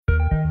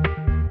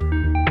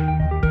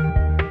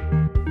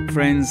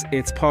Friends,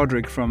 it's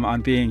Padraig from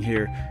On Being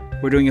here.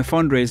 We're doing a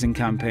fundraising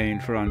campaign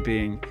for On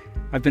Being.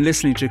 I've been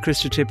listening to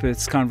Krista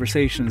Tippett's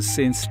conversations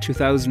since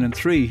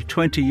 2003,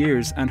 20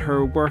 years, and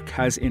her work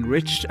has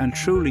enriched and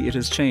truly it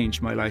has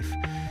changed my life.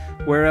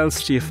 Where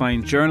else do you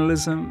find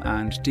journalism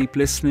and deep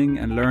listening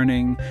and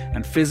learning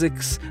and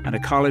physics and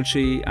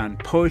ecology and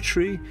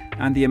poetry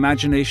and the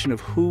imagination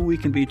of who we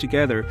can be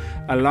together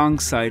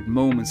alongside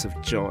moments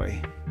of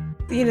joy?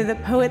 You know, the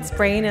poet's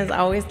brain is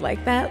always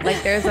like that.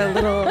 Like there's a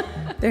little,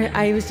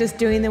 I was just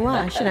doing the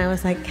wash and I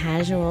was like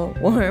casual,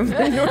 warm,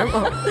 and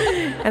normal.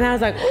 And I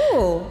was like,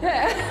 ooh,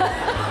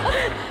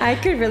 I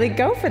could really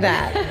go for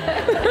that.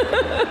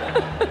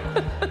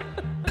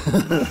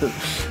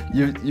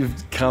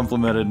 You've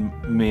complimented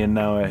me and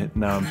now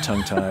I'm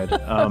tongue-tied.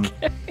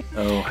 Okay.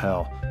 Oh,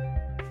 hell.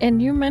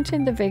 And you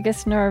mentioned the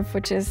vagus nerve,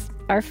 which is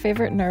our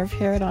favorite nerve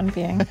here at On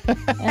Being.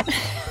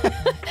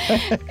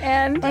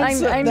 And I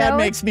know that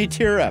makes me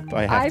tear up,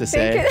 I have to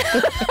say.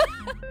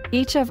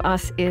 Each of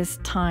us is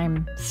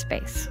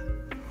time-space.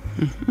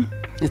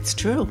 It's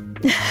true.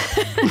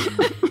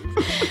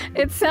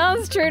 It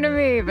sounds true to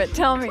me, but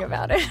tell me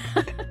about it.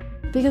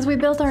 Because we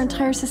built our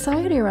entire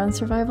society around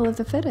survival of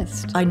the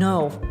fittest. I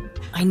know.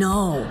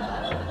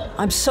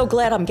 I'm so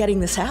glad I'm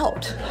getting this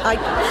out.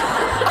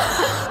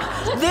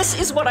 This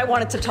is what I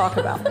wanted to talk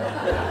about.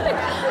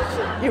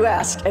 You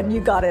asked, and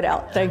you got it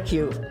out. Thank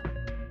you.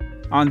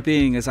 On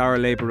Being is our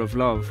labour of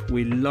love.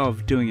 We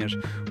love doing it.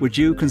 Would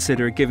you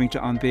consider giving to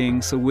On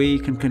Being so we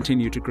can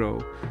continue to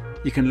grow?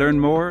 You can learn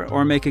more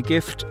or make a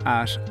gift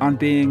at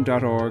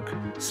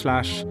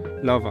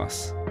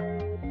onbeing.org/loveus.